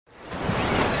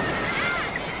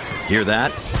Hear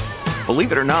that?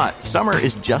 Believe it or not, summer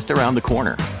is just around the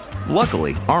corner.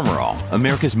 Luckily, Armor All,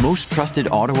 America's most trusted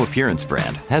auto appearance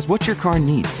brand, has what your car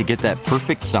needs to get that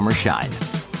perfect summer shine.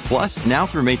 Plus, now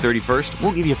through May 31st,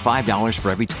 we'll give you $5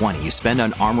 for every $20 you spend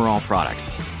on Armor All products.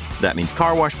 That means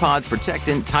car wash pods,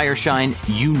 protectant, tire shine,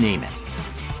 you name it.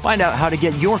 Find out how to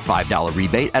get your $5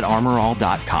 rebate at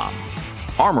armorall.com.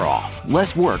 Armor All,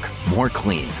 less work, more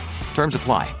clean. Terms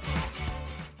apply.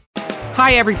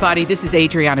 Hi, everybody. This is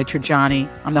Adriana Trajani.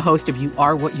 I'm the host of You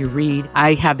Are What You Read.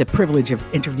 I have the privilege of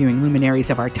interviewing luminaries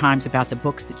of our times about the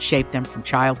books that shaped them from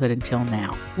childhood until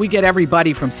now. We get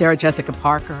everybody from Sarah Jessica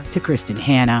Parker to Kristen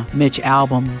Hanna, Mitch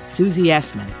Albom, Susie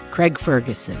Essman, Craig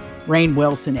Ferguson, Rainn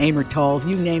Wilson, Amor Tolls,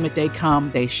 you name it, they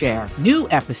come, they share. New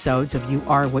episodes of You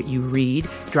Are What You Read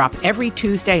drop every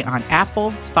Tuesday on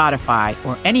Apple, Spotify,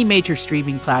 or any major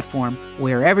streaming platform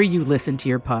wherever you listen to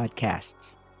your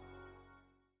podcasts.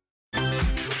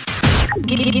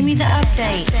 Give me the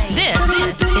update.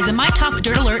 This is a My Talk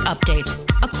Dirt Alert update.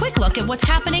 A quick look at what's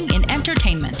happening in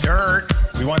entertainment. Dirt.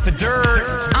 We want the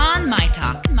dirt. On My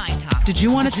Talk. Did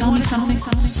you want to tell me something?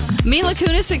 Mila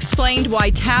Kunis explained why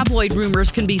tabloid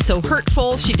rumors can be so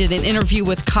hurtful. She did an interview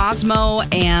with Cosmo,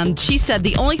 and she said,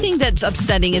 the only thing that's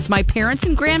upsetting is my parents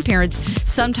and grandparents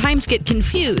sometimes get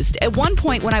confused. At one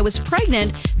point when I was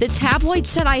pregnant, the tabloid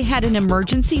said I had an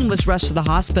emergency and was rushed to the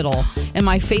hospital, and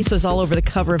my face was all over the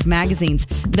cover of magazines.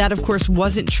 That, of course,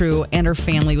 wasn't true, and her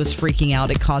family was freaking out.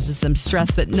 It causes them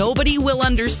stress that nobody will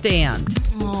understand.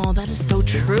 Oh, that is so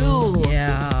true.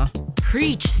 Yeah.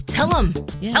 Preach. Tell them.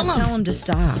 Yeah, tell them to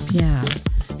stop. Yeah.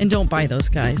 And don't buy those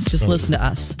guys. Just listen to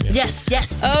us. Yeah.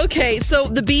 Yes. Okay, so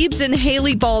the Biebs and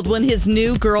Haley Baldwin, his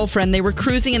new girlfriend, they were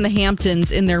cruising in the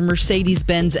Hamptons in their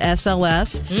Mercedes-Benz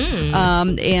SLS.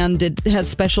 And it has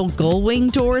special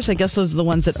gull-wing doors. I guess those are the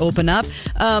ones that open up.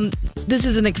 This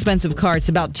is an expensive car. It's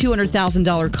about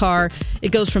 $200,000 car.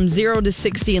 It goes from 0 to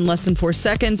 60 in less than 4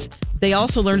 seconds. They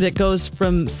also learned it goes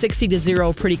from 60 to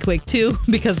 0 pretty quick, too,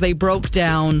 because they broke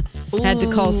down, had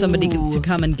to call somebody to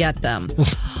come and get them.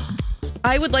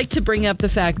 I would like to bring up the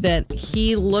fact that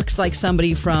he looks like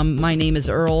somebody from My Name is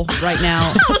Earl right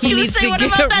now. He needs to get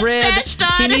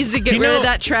rid of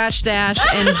that trash stash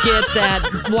and get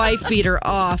that wife beater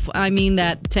off. I mean,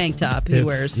 that tank top he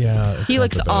wears. Yeah, he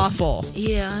looks awful.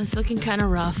 Yeah, it's looking kind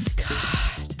of rough.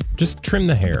 God. Just trim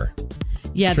the hair.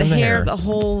 Yeah, the hair, the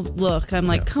whole look. I'm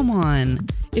like, come on.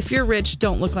 If you're rich,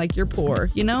 don't look like you're poor,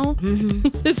 you know?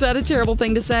 Mm-hmm. Is that a terrible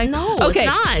thing to say? No, okay.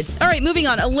 It's not. All right, moving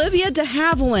on. Olivia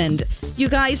DeHaviland. You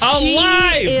guys, she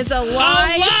is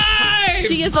alive.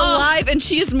 She is alive, and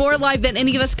she is more alive than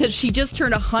any of us because she just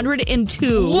turned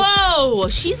 102. Whoa,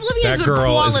 she's living a good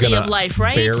quality of life,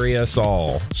 right? Bury us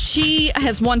all. She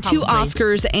has won 2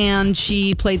 Oscars, and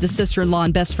she played the sister-in-law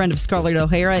and best friend of Scarlett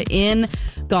O'Hara in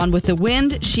Gone with the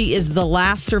Wind. She is the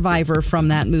last survivor from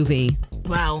that movie.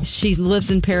 Wow. She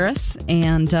lives in Paris,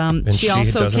 and she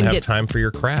also doesn't can have time for your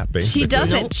crap, basically. She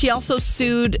doesn't. Nope. She also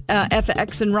sued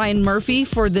FX and Ryan Murphy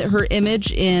for her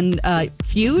image in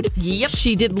Feud. Yep.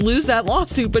 She did lose that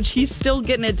lawsuit, but she's still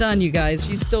getting it done, you guys.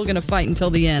 She's still going to fight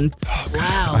until the end. Oh,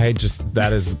 wow.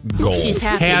 That is goals. She's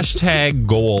happy. Hashtag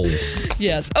goals.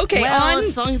 Yes. Okay. Well,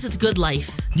 as long as it's good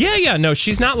life. Yeah. No,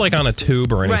 she's not like on a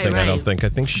tube or anything, right. I don't think. I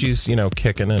think she's,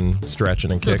 kicking and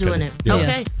stretching and Still kicking. doing it. Yeah. Okay.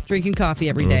 Yes. Drinking coffee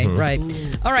every day. Mm-hmm. Right.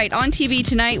 All right, on TV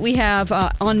tonight we have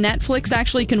on Netflix,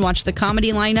 actually, you can watch the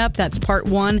comedy lineup. That's part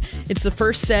 1. It's the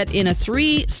first set in a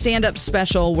 3 stand-up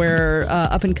special where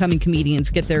up-and-coming comedians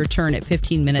get their turn at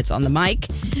 15 minutes on the mic.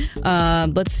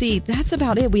 Let's see, that's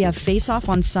about it. We have Face Off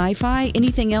on Sci-Fi.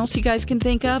 Anything else you guys can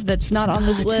think of that's not on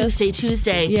this list?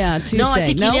 Tuesday. Yeah, Tuesday. No, I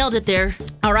think you nailed it there.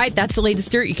 All right, that's the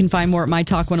latest dirt. You can find more at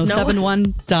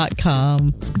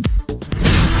mytalk1071.com.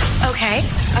 Okay,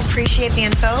 appreciate the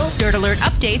info. Dirt Alert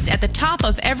updates at the top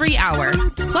of every hour.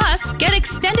 Plus, get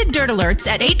extended Dirt Alerts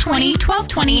at 8:20,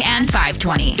 12:20, and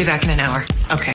 5:20. Be back in an hour. Okay.